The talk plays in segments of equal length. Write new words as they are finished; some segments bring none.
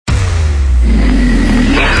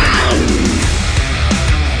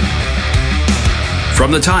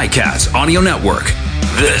From the Ticats Audio Network,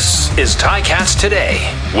 this is Ticats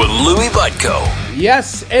Today with Louis Butko.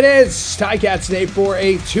 Yes, it is Ticats Today for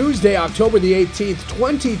a Tuesday, October the 18th,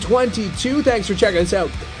 2022. Thanks for checking us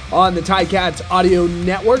out on the Ticats Audio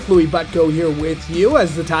Network. Louis Butko here with you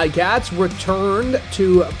as the Ticats returned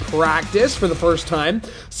to practice for the first time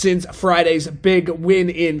since Friday's big win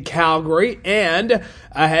in Calgary and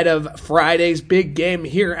ahead of Friday's big game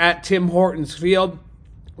here at Tim Hortons Field.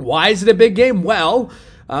 Why is it a big game? Well,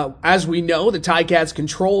 as we know, the Ticats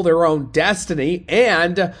control their own destiny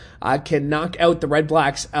and can knock out the Red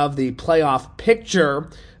Blacks of the playoff picture.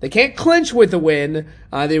 They can't clinch with a win.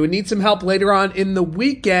 They would need some help later on in the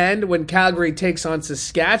weekend when Calgary takes on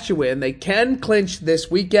Saskatchewan. They can clinch this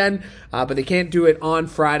weekend, but they can't do it on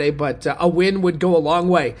Friday. But a win would go a long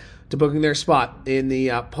way to booking their spot in the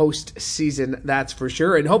postseason, that's for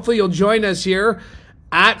sure. And hopefully you'll join us here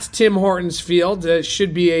at Tim Hortons Field. It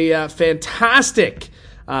should be a fantastic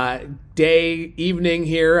day, evening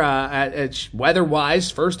here at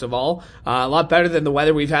weather-wise, first of all. A lot better than the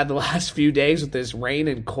weather we've had the last few days with this rain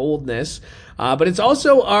and coldness. But it's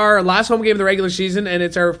also our last home game of the regular season, and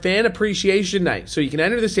it's our fan appreciation night. So you can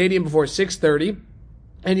enter the stadium before 6:30,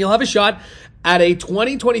 and you'll have a shot at a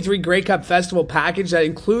 2023 Grey Cup Festival package that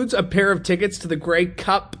includes a pair of tickets to the Grey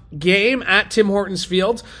Cup game at Tim Hortons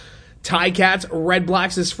Field. Ticats, Red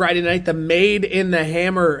Blacks this Friday night. The Made in the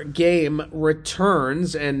Hammer game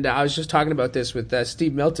returns. And I was just talking about this with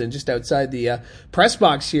Steve Milton just outside the press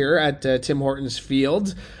box here at Tim Hortons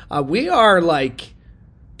Field. We are like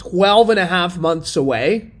 12 and a half months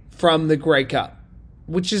away from the Grey Cup,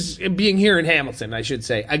 which is being here in Hamilton, I should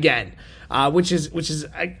say, again. Which is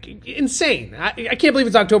insane. I can't believe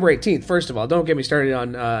it's October 18th, first of all. Don't get me started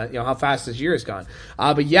on how fast this year has gone.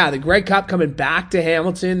 But yeah, the Grey Cup coming back to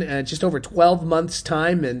Hamilton just over 12 months'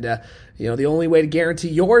 time. And, the only way to guarantee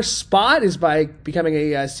your spot is by becoming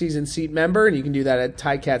a season seat member. And you can do that at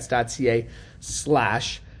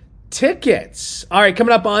ticats.ca/tickets. All right,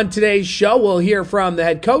 coming up on today's show, we'll hear from the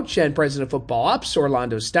head coach and president of football ops,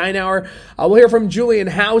 Orlando Steinauer. We'll hear from Julian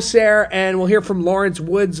Hauser, and we'll hear from Lawrence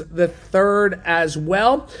Woods III as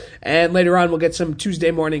well. And later on, we'll get some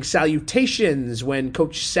Tuesday morning salutations when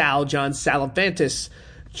Coach John Salavantis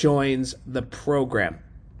joins the program.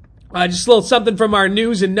 Just a little something from our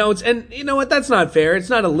news and notes. And you know what? That's not fair. It's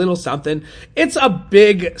not a little something. It's a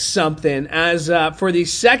big something. As for the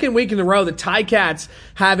second week in a row, the Ticats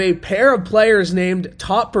have a pair of players named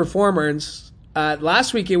top performers.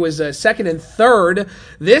 Last week it was second and third.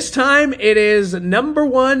 This time it is number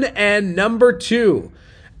one and number two.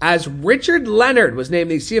 As Richard Leonard was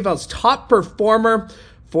named the CFL's top performer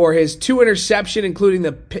for his 2 interception, including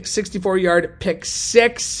the 64-yard pick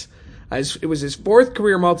six. It was his fourth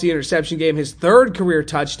career multi-interception game, his third career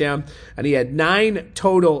touchdown, and he had 9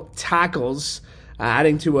 total tackles,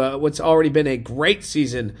 adding to what's already been a great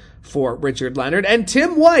season for Richard Leonard. And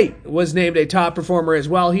Tim White was named a top performer as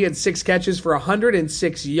well. He had 6 catches for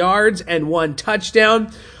 106 yards and 1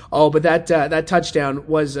 touchdown. Oh, but that touchdown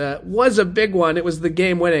was a big one. It was the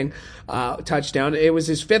game-winning touchdown. It was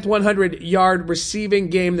his 5th 100-yard receiving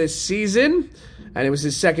game this season. And it was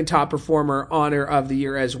his second top performer honor of the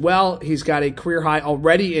year as well. He's got a career high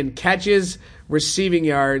already in catches, receiving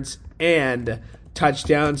yards, and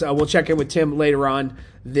touchdowns. We'll check in with Tim later on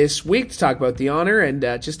this week to talk about the honor and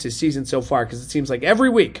just his season so far, because it seems like every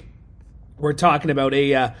week we're talking about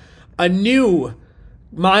a new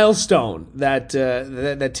milestone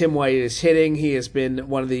that Tim White is hitting. He has been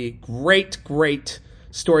one of the great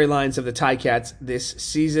storylines of the Ticats this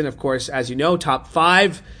season. Of course, as you know, top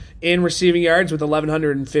 5 in receiving yards with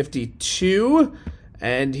 1,152,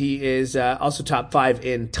 and he is also top 5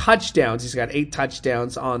 in touchdowns. He's got 8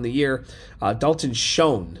 touchdowns on the year. Dalton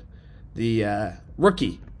Schoen, the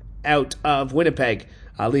rookie out of Winnipeg,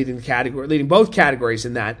 leading both categories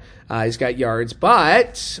in that. He's got yards,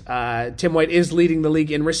 but Tim White is leading the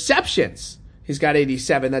league in receptions. He's got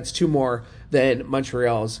 87. That's 2 more than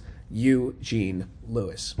Montreal's Eugene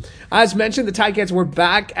Lewis. As mentioned, the Ticats were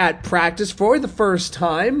back at practice for the first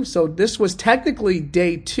time, so this was technically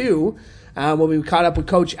day 2. When we caught up with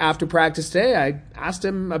Coach after practice today, I asked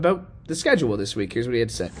him about the schedule this week. Here's what he had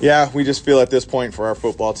to say. Yeah, we just feel at this point for our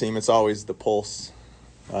football team, it's always the pulse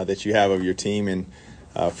that you have of your team, and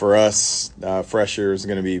for us, fresher is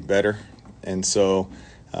going to be better. And so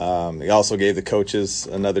he also gave the coaches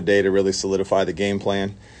another day to really solidify the game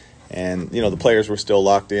plan. And, the players were still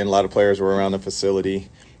locked in. A lot of players were around the facility,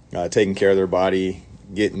 taking care of their body,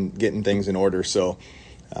 getting things in order. So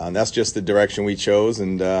that's just the direction we chose.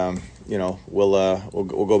 And, we'll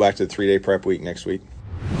go back to the 3-day prep week next week.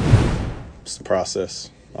 It's the process,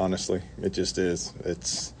 honestly. It just is.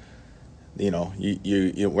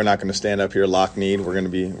 we're not going to stand up here lock-kneed. We're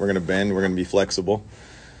going to bend. We're going to be flexible.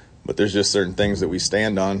 But there's just certain things that we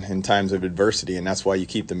stand on in times of adversity, and that's why you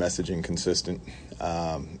keep the messaging consistent.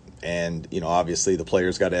 And obviously the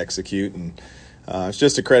players got to execute, and it's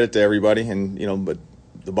just a credit to everybody. And but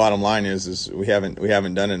the bottom line is we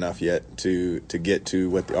haven't done enough yet to get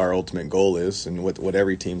to what our ultimate goal is, and what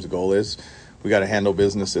every team's goal is. We got to handle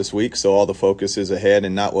business this week, so all the focus is ahead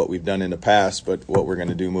and not what we've done in the past, but what we're going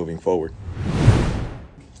to do moving forward.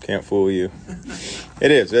 Can't fool you.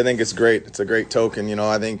 It is. I think it's great. It's a great token.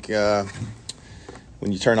 I think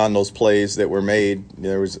when you turn on those plays that were made,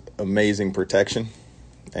 there was amazing protection,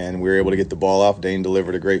 and we were able to get the ball off. Dane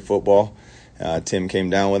delivered a great football. Tim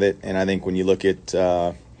came down with it, and I think when you look at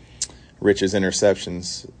Rich's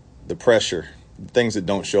interceptions, the pressure, things that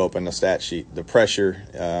don't show up in the stat sheet, the pressure,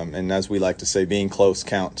 and as we like to say, being close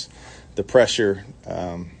counts. The pressure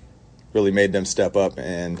really made them step up,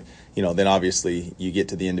 and then obviously you get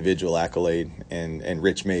to the individual accolade, and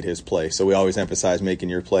Rich made his play. So we always emphasize making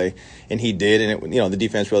your play, and he did, and the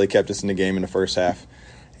defense really kept us in the game in the first half,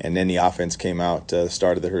 and then the offense came out the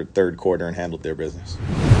start of the third quarter and handled their business.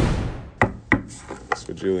 That's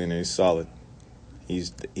what Julian is. Solid.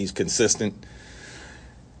 He's consistent.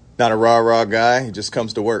 Not a rah-rah guy. He just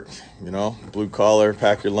comes to work, blue collar,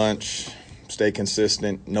 pack your lunch, stay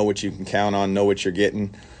consistent, know what you can count on, know what you're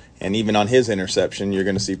getting. And even on his interception, you're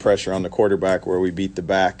going to see pressure on the quarterback where we beat the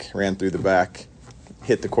back, ran through the back,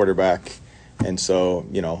 hit the quarterback. And so,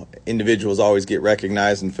 individuals always get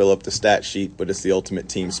recognized and fill up the stat sheet, but it's the ultimate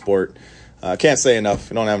team sport. Can't say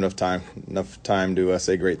enough. I don't have enough time to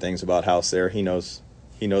say great things about House there. He knows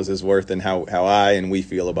his worth and how I and we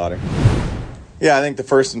feel about him. Yeah, I think the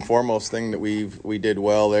first and foremost thing that we did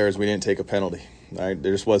well there is we didn't take a penalty. Right?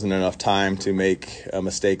 There just wasn't enough time to make a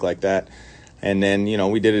mistake like that. And then,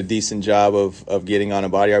 we did a decent job of getting on a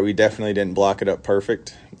body. We definitely didn't block it up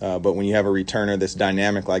perfect. But when you have a returner that's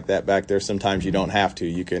dynamic like that back there, sometimes you don't have to.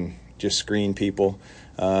 You can just screen people,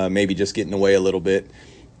 maybe just get in the way a little bit.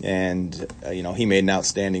 And, he made an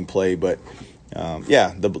outstanding play. But,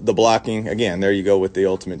 the blocking, again, there you go with the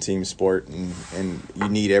ultimate team sport. And you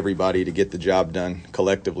need everybody to get the job done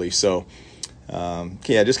collectively. So,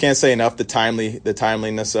 just can't say enough the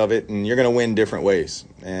timeliness of it. And you're going to win different ways.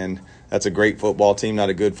 And that's a great football team, not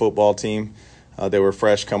a good football team. They were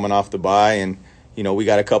fresh coming off the bye, and, we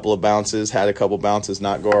got a couple of bounces, had a couple bounces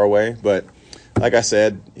not go our way. But like I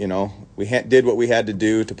said, we did what we had to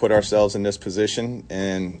do to put ourselves in this position,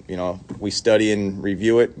 and, we study and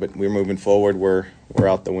review it, but we're moving forward. We're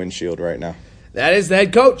out the windshield right now. That is the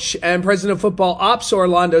head coach and president of football ops,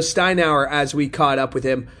 Orlando Steinauer, as we caught up with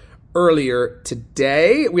him earlier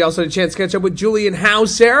today. We also had a chance to catch up with Julian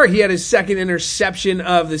Hauser. He had his second interception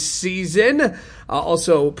of the season.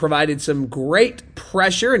 Also provided some great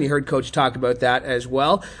pressure, and you heard Coach talk about that as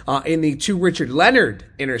well, in the two Richard Leonard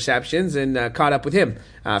interceptions, and caught up with him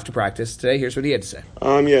after practice today. Here's what he had to say.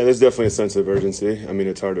 There's definitely a sense of urgency. I mean,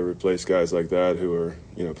 it's hard to replace guys like that who are,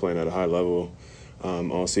 playing at a high level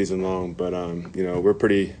all season long. But, we're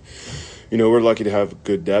pretty... we're lucky to have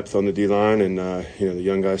good depth on the D-line, and, the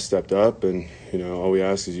young guys stepped up, and, all we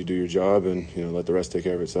ask is you do your job and, let the rest take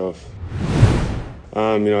care of itself.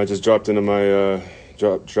 I just dropped into my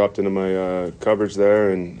coverage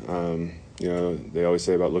there, and, they always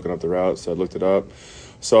say about looking up the route, so I looked it up,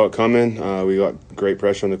 saw it coming. We got great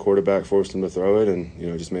pressure on the quarterback, forced him to throw it, and,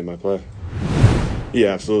 just made my play.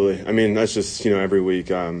 Yeah, absolutely. I mean, that's just, every week,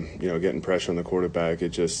 getting pressure on the quarterback.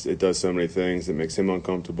 It does so many things. It makes him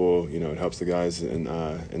uncomfortable. It helps the guys in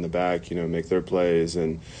the back, make their plays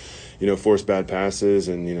and, force bad passes.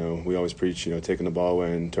 And, we always preach, taking the ball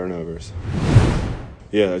away and turnovers.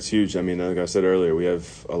 Yeah, that's huge. I mean, like I said earlier, we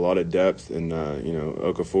have a lot of depth, and,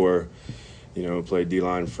 Okafor, played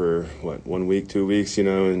D-line for, 1 week, 2 weeks,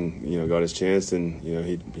 and, got his chance, and,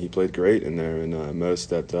 he played great in there, and Mo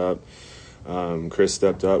stepped up. Chris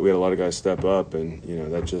stepped up. We had a lot of guys step up, and,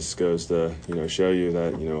 that just goes to, show you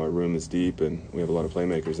that, our room is deep, and we have a lot of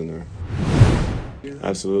playmakers in there. Yeah.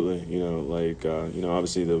 Absolutely.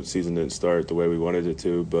 Obviously the season didn't start the way we wanted it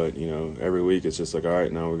to, but, every week it's just like, all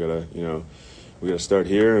right, now we got to start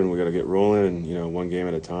here, and we got to get rolling, and, one game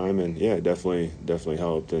at a time. And yeah, it definitely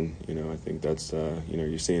helped. And, I think that's,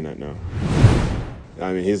 you're seeing that now.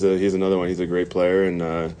 I mean, he's another one. He's a great player,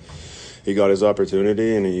 and, he got his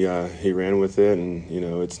opportunity, and he ran with it, and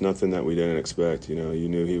it's nothing that we didn't expect. You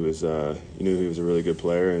knew he was a really good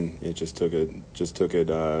player, and it just took it just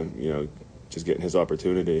getting his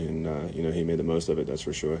opportunity, and he made the most of it. That's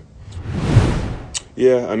for sure.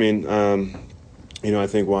 Yeah, I mean, I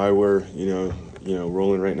think why we're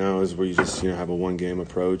rolling right now is we just have a one game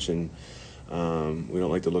approach, and We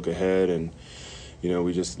don't like to look ahead, and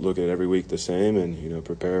we just look at every week the same, and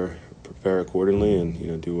prepare accordingly,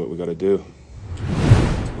 and do what we got to do.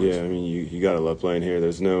 Yeah, I mean, you got to love playing here.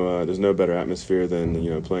 There's no better atmosphere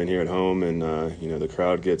than playing here at home, and the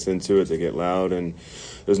crowd gets into it. They get loud, and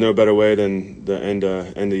there's no better way than the end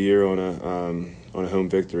of year on a home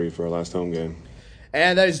victory for our last home game.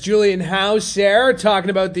 And that is Julian Hauser talking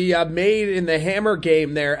about the Made in the Hammer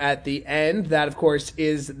game there at the end. That, of course,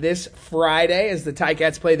 is this Friday as the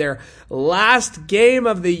Ticats play their last game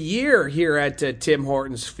of the year here at Tim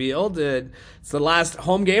Hortons Field. It's the last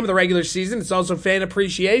home game of the regular season. It's also Fan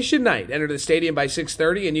Appreciation Night. Enter the stadium by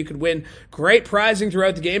 6:30, and you can win great prizing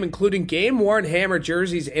throughout the game, including game-worn Hammer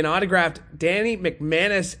jerseys and autographed Danny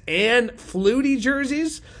McManus and Flutie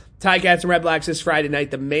jerseys. Ticats and Red Blacks this Friday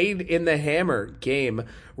night. The Made in the Hammer game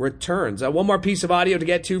returns. One more piece of audio to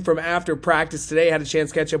get to from after practice today. I had a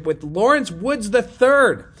chance to catch up with Lawrence Woods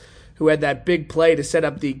III, who had that big play to set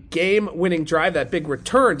up the game-winning drive, that big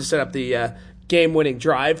return to set up the game-winning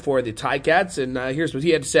drive for the Ticats. And here's what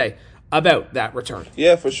he had to say about that return.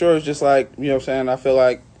 Yeah, for sure. It's just like, what I'm saying, I feel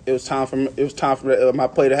like it was time for my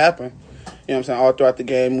play to happen. What I'm saying, all throughout the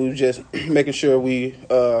game, we were just making sure we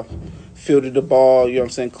fielded the ball,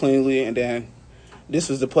 cleanly, and then this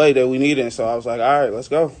was the play that we needed. So I was like, all right, let's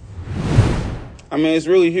go. I mean, it's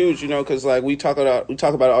really huge, because like we talk about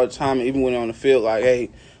it all the time, even when on the field, like,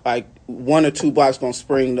 hey, like 1 or 2 blocks gonna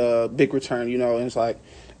spring the big return, and it's like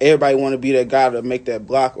everybody want to be that guy to make that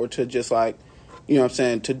block or to just like,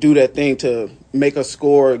 to do that thing to make us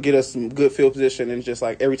score, get us some good field position, and just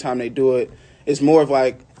like every time they do it, it's more of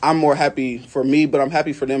like I'm more happy for me, but I'm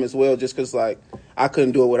happy for them as well, just because like I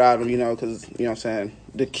couldn't do it without them, because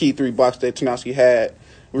the key 3 blocks that Tarnowski had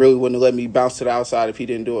really wouldn't have let me bounce to the outside if he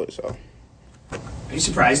didn't do it. So. Are you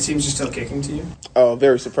surprised teams are still kicking to you? Oh,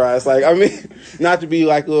 very surprised. Like, I mean, not to be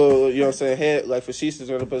like a little, head like facetious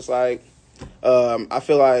or anything, but it's like I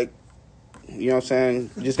feel like, you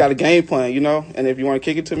just got a game plan, and if you want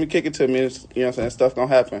to kick it to me, it's, stuff gonna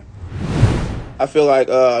happen. I feel like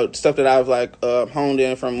stuff that I've like honed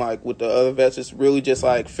in from like with the other vets is really just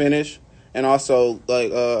like finish, and also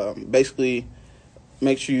like basically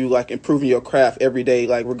make sure you like improving your craft every day,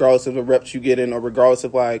 like regardless of the reps you get in or regardless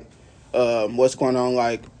of like what's going on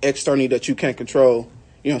like externally that you can't control.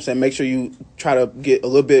 Make sure you try to get a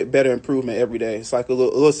little bit better improvement every day. It's like a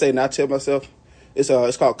little saying I tell myself. It's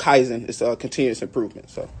called Kaizen. It's a continuous improvement.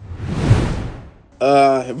 So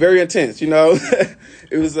very intense,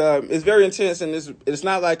 it's very intense, and it's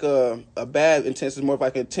not like a bad intense. It's more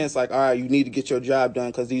like intense, like, all right, you need to get your job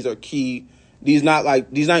done because these are key. These not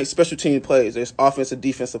special team plays. There's offensive,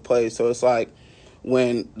 defensive plays. So it's like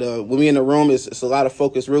when we in the room, it's a lot of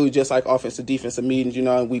focus, really just like offensive, defensive meetings,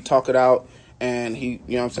 and we talk it out, and we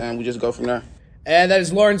just go from there. And that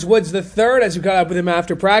is Lawrence Woods III as we caught up with him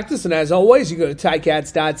after practice. And as always, you go to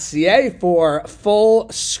ticats.ca for full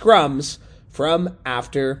scrums from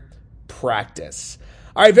after practice.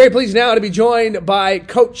 All right, very pleased now to be joined by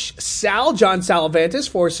Coach Sal, John Salavantis,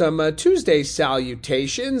 for some Tuesday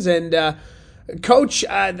salutations. And Coach,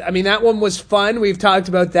 that one was fun. We've talked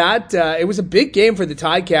about that. It was a big game for the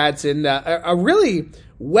Ticats and a really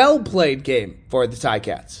well-played game for the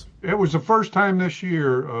Ticats. It was the first time this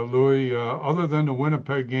year, Louis, other than the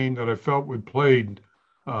Winnipeg game, that I felt we played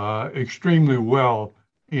extremely well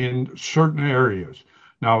in certain areas.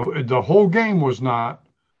 Now, the whole game was not,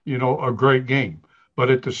 a great game.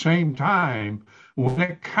 But at the same time, when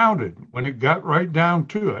it counted, when it got right down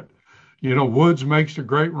to it, Woods makes a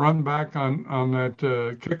great run back on that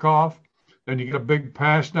kickoff. Then you get a big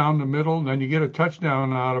pass down the middle, and then you get a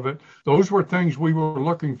touchdown out of it. Those were things we were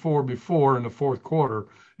looking for before in the fourth quarter,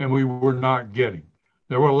 and we were not getting.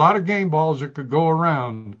 There were a lot of game balls that could go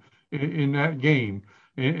around in that game,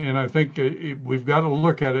 and I think we've got to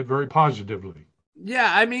look at it very positively.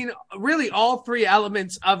 Yeah, really all 3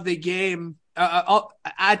 elements of the game,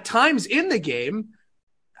 at times in the game,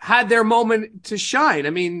 had their moment to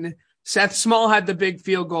shine. Seth Small had the big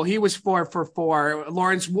field goal. He was 4 for 4.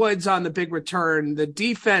 Lawrence Woods on the big return. The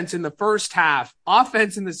defense in the first half,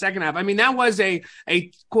 offense in the second half. That was a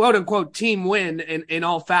quote-unquote team win in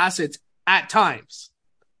all facets at times.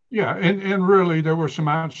 Yeah, and really there were some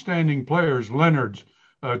outstanding players. Leonard's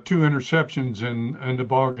 2 interceptions in the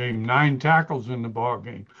ball game, 9 tackles in the ball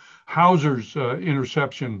game. Hauser's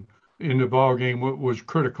interception in the ball game was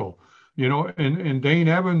critical. And Dane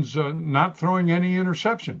Evans not throwing any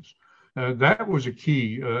interceptions. That was a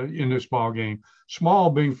key in this ball game. Small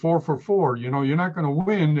being 4 for 4, you're not going to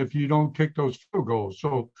win if you don't kick those field goals.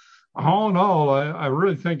 So all in all, I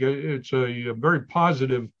really think it's a very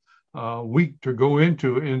positive week to go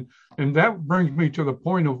into. And that brings me to the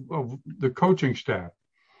point of the coaching staff.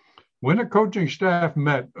 When the coaching staff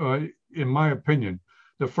met, in my opinion,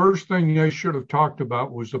 the first thing they should have talked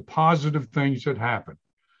about was the positive things that happened.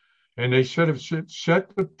 And they should have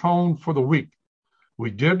set the tone for the week. We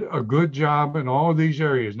did a good job in all of these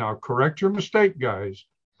areas. Now, correct your mistake, guys,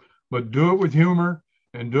 but do it with humor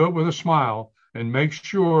and do it with a smile and make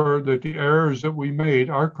sure that the errors that we made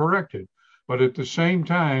are corrected. But at the same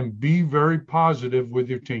time, be very positive with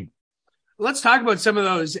your team. Let's talk about some of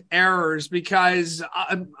those errors, because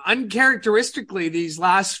uncharacteristically these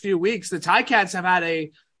last few weeks, the Ticats have had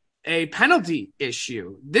a penalty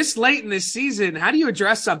issue. This late in this season, how do you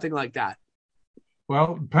address something like that?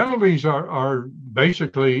 Well, penalties are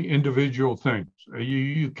basically individual things.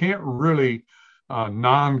 You can't really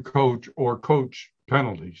non-coach or coach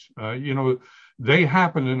penalties. They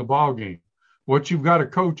happen in a ball game. What you've got to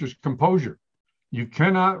coach is composure. You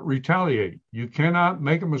cannot retaliate. You cannot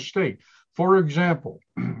make a mistake. For example,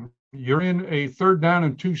 you're in a 3rd down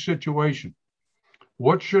and 2 situation.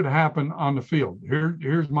 What should happen on the field?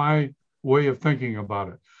 Here's my way of thinking about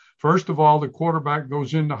it. First of all, the quarterback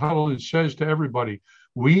goes in the huddle and says to everybody,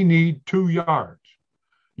 we need 2 yards.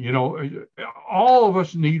 All of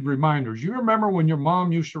us need reminders. You remember when your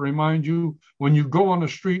mom used to remind you, when you go on the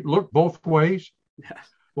street, look both ways? Yes.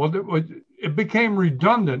 Well, it became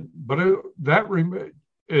redundant, but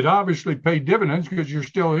it obviously paid dividends because you're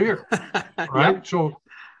still here, right? Yep. So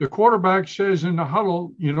the quarterback says in the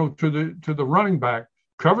huddle, to the running back,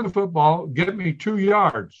 cover the football, get me 2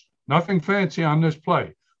 yards. Nothing fancy on this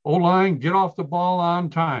play. O-line, get off the ball on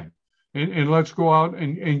time, and let's go out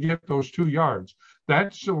and get those 2 yards.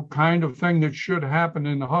 That's the kind of thing that should happen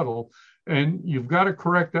in the huddle, and you've got to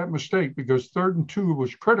correct that mistake, because 3rd and 2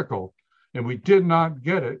 was critical, and we did not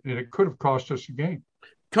get it, and it could have cost us a game.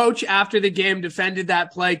 Coach, after the game, defended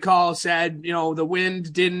that play call, said, the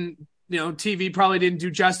wind didn't, TV probably didn't do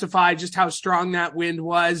justify just how strong that wind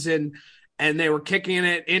was, and they were kicking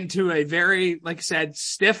it into a very, like I said,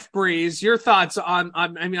 stiff breeze. Your thoughts on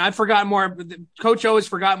I've forgotten more. Coach always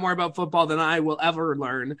forgot more about football than I will ever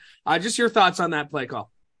learn. Just your thoughts on that play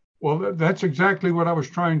call. Well, that's exactly what I was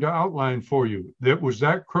trying to outline for you. That was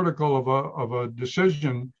that critical of a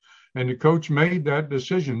decision, and the coach made that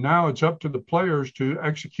decision. Now it's up to the players to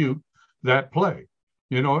execute that play,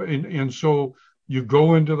 and so you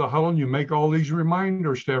go into the huddle and you make all these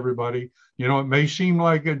reminders to everybody. It may seem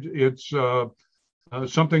like it's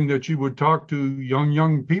something that you would talk to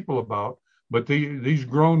young people about, but these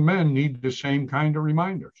grown men need the same kind of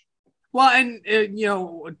reminders. Well,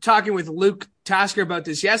 and, talking with Luke Tasker about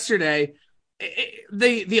this yesterday,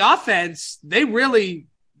 the offense,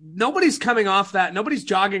 nobody's coming off that. Nobody's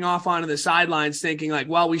jogging off onto the sidelines thinking like,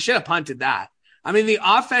 well, we should have punted that. I mean, the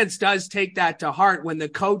offense does take that to heart when the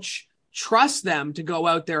coach trusts them to go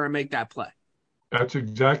out there and make that play. That's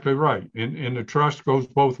exactly right. And the trust goes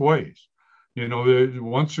both ways.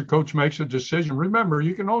 Once the coach makes a decision, remember,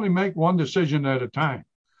 you can only make one decision at a time.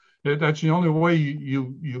 That's the only way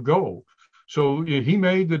you go. So he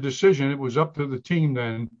made the decision. It was up to the team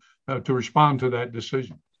then to respond to that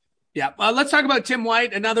decision. Yeah. Let's talk about Tim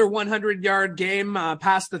White. Another 100-yard game,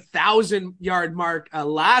 past the 1,000-yard mark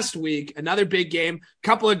last week. Another big game.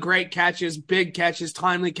 Couple of great catches, big catches,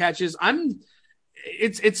 timely catches.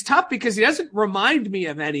 It's tough because he doesn't remind me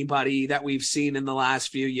of anybody that we've seen in the last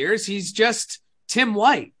few years. He's just Tim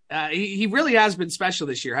White. He really has been special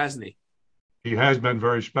this year, hasn't he? He has been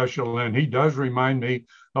very special, and he does remind me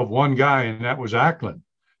of one guy, and that was Acklin.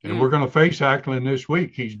 And we're going to face Acklin this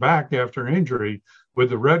week. He's back after injury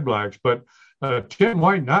with the Red Blacks. But Tim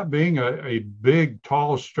White, not being a big,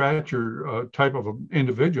 tall stature type of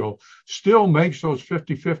individual, still makes those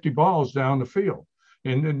 50-50 balls down the field.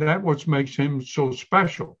 And that's what makes him so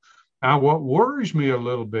special. Now, what worries me a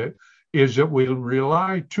little bit is that we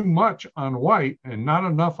rely too much on White and not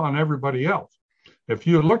enough on everybody else. If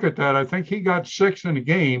you look at that, I think he got 6 in a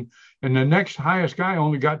game, and the next highest guy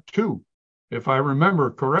only got 2, if I remember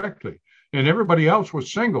correctly. And everybody else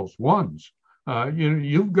was singles, ones.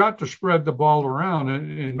 You've got to spread the ball around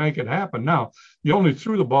and make it happen. Now, you only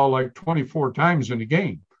threw the ball like 24 times in the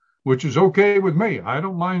game, which is okay with me. I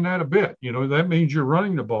don't mind that a bit. That means you're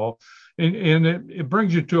running the ball. And it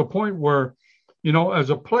brings you to a point where, as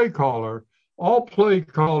a play caller, all play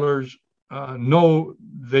callers know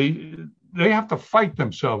they have to fight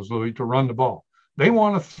themselves, Louis, to run the ball. They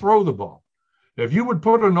want to throw the ball. If you would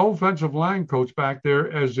put an offensive line coach back there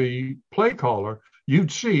as a play caller,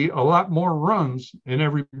 you'd see a lot more runs in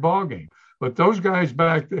every ball game. But those guys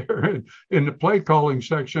back there in the play calling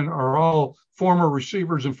section are all former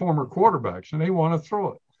receivers and former quarterbacks, and they want to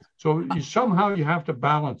throw it. So somehow you have to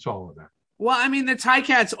balance all of that. Well, I mean, the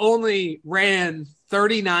Ticats only ran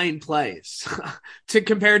 39 plays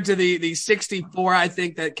compared to the 64, I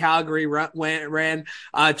think, that Calgary ran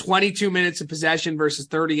 22 minutes of possession versus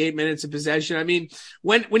 38 minutes of possession. I mean,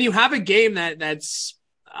 when you have a game that's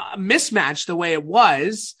mismatched the way it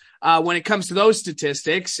was, when it comes to those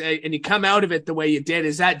statistics, and you come out of it the way you did,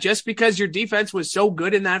 is that just because your defense was so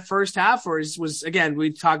good in that first half, or was again,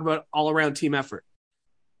 we talk about all around team effort?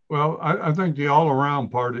 Well, I think the all-around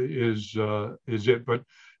part is it, but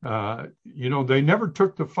they never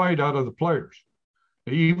took the fight out of the players.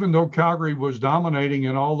 Even though Calgary was dominating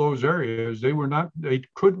in all those areas, they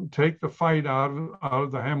couldn't take the fight out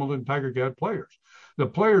of the Hamilton Tiger Cat players. The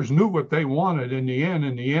players knew what they wanted in the end,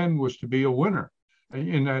 and the end was to be a winner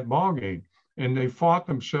in that ball game, and they fought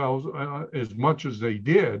themselves as much as they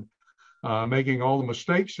did, making all the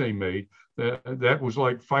mistakes they made. That was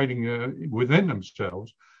like fighting within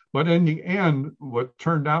themselves. But in the end, what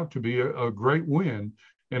turned out to be a great win,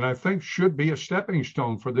 and I think should be a stepping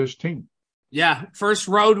stone for this team. Yeah, first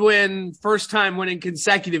road win, first time winning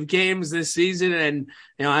consecutive games this season. And,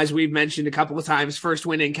 as we've mentioned a couple of times, first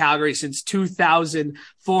win in Calgary since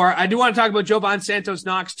 2004. I do want to talk about Jovan Santos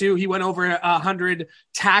Knox, too. He went over 100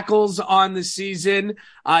 tackles on the season.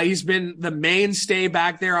 He's been the mainstay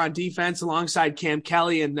back there on defense alongside Cam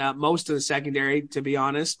Kelly and most of the secondary, to be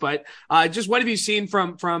honest. But just what have you seen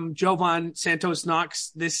from Jovan Santos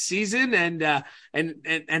Knox this season,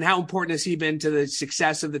 and how important has he been to the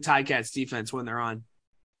success of the Ticats defense when they're on?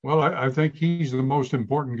 Well, I think he's the most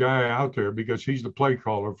important guy out there because he's the play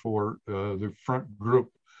caller for the front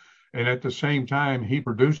group. And at the same time, he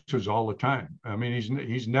produces all the time. I mean,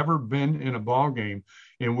 he's never been in a ball game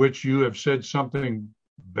in which you have said something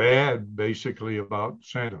bad, basically, about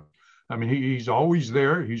Santos. I mean, he's always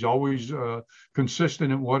there. He's always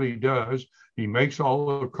consistent in what he does. He makes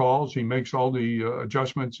all the calls. He makes all the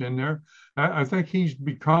adjustments in there. I think he's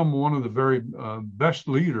become one of the very best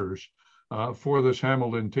leaders for this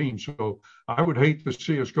Hamilton team. So I would hate to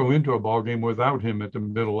see us go into a ball game without him at the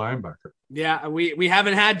middle linebacker. Yeah, we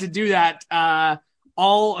haven't had to do that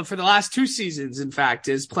all for the last two seasons. In fact,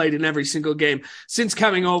 has played in every single game since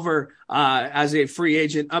coming over as a free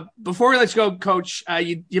agent. Before we let you go, Coach,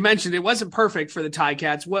 you mentioned it wasn't perfect for the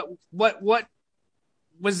Ticats. What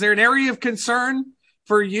was there an area of concern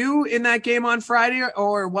for you in that game on Friday,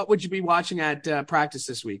 or what would you be watching at practice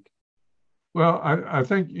this week? Well, I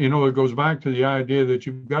think, it goes back to the idea that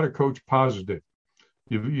you've got to coach positive.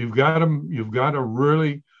 You've got to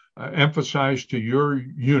really emphasize to your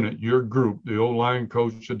unit, your group, the O-line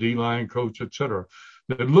coach, the D-line coach, et cetera,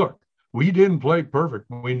 that, look, we didn't play perfect.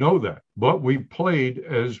 We know that, but we played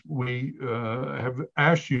as we have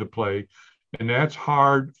asked you to play, and that's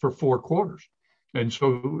hard for 4 quarters. And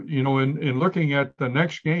so, in looking at the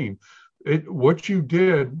next game, what you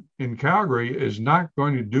did in Calgary is not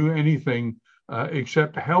going to do anything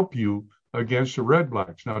except help you against the Red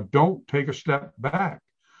Blacks. Now, don't take a step back.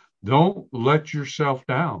 Don't let yourself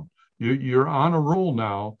down. You're on a roll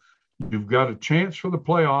now. You've got a chance for the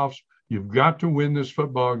playoffs. You've got to win this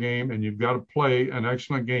football game, and you've got to play an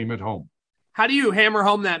excellent game at home. How do you hammer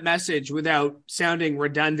home that message without sounding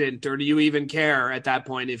redundant, or do you even care at that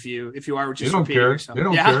point if you are just repeating yourself? They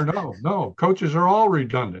don't care. No. Coaches are all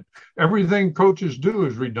redundant. Everything coaches do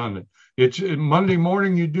is redundant. It's Monday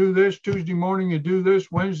morning you do this, Tuesday morning you do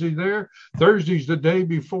this, Wednesday there, Thursday's the day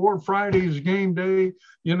before, Friday's game day.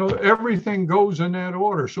 Everything goes in that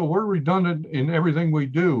order. So we're redundant in everything we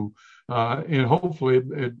do, and hopefully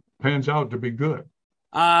it pans out to be good.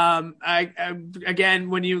 Again,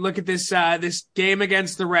 when you look at this game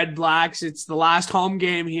against the Red Blacks, it's the last home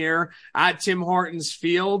game here at Tim Hortons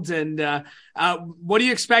Field. And, what are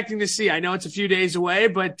you expecting to see? I know it's a few days away,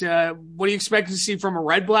 but, what are you expecting to see from a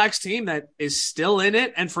Red Blacks team that is still in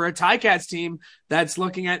it, and for a Ticats team that's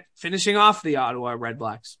looking at finishing off the Ottawa Red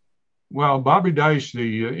Blacks? Well, Bobby Dice,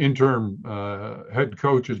 the interim, head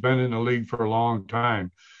coach, has been in the league for a long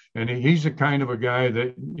time. And he's the kind of a guy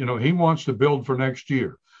that, he wants to build for next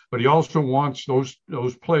year, but he also wants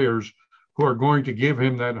those players who are going to give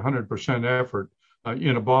him that 100% effort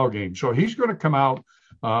in a ball game. So he's going to come out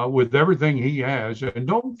with everything he has. And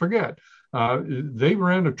don't forget, they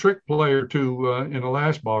ran a trick play or two in the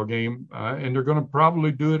last ball game, and they're going to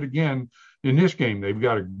probably do it again in this game. They've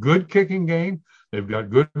got a good kicking game. They've got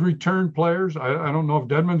good return players. I don't know if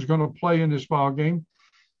Dedmon's going to play in this ball game.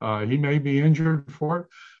 He may be injured for it.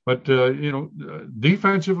 But,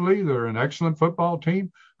 defensively, they're an excellent football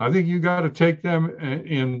team. I think you got to take them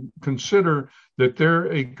and consider that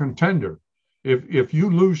they're a contender. If you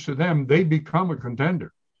lose to them, they become a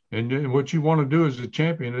contender. And what you want to do as a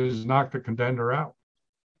champion is knock the contender out.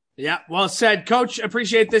 Yeah, well said, Coach.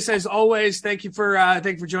 Appreciate this as always. Thank you for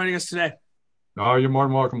joining us today. Oh, you're more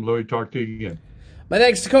than welcome, Louis. Talk to you again. My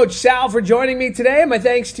thanks to Coach Sal for joining me today. My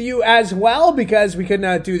thanks to you as well, because we could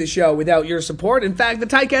not do the show without your support. In fact, the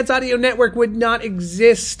Ticats Audio Network would not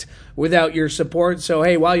exist without your support. So,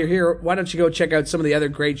 hey, while you're here, why don't you go check out some of the other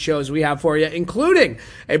great shows we have for you, including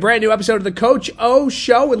a brand new episode of the Coach O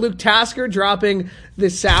Show with Luke Tasker dropping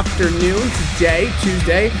this afternoon, today,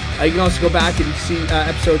 Tuesday. You can also go back and see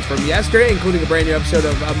episodes from yesterday, including a brand new episode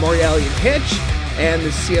of Morielli and Hitch and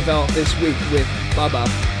the CFL This Week with Bubba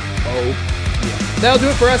O. That'll do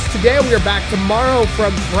it for us today. We are back tomorrow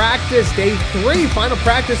from practice, day 3, final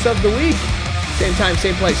practice of the week. Same time,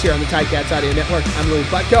 same place here on the Ticats Audio Network. I'm Louis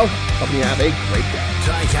Butko. Hoping you have a great day.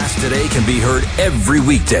 Ticats Today can be heard every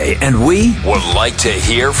weekday, and we would like to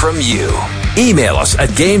hear from you. Email us at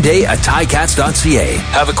gameday@ticats.ca.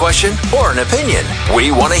 Have a question or an opinion?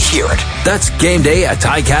 We want to hear it. That's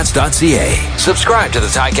gameday@ticats.ca. Subscribe to the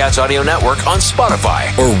Ticats Audio Network on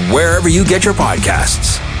Spotify or wherever you get your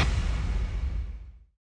podcasts.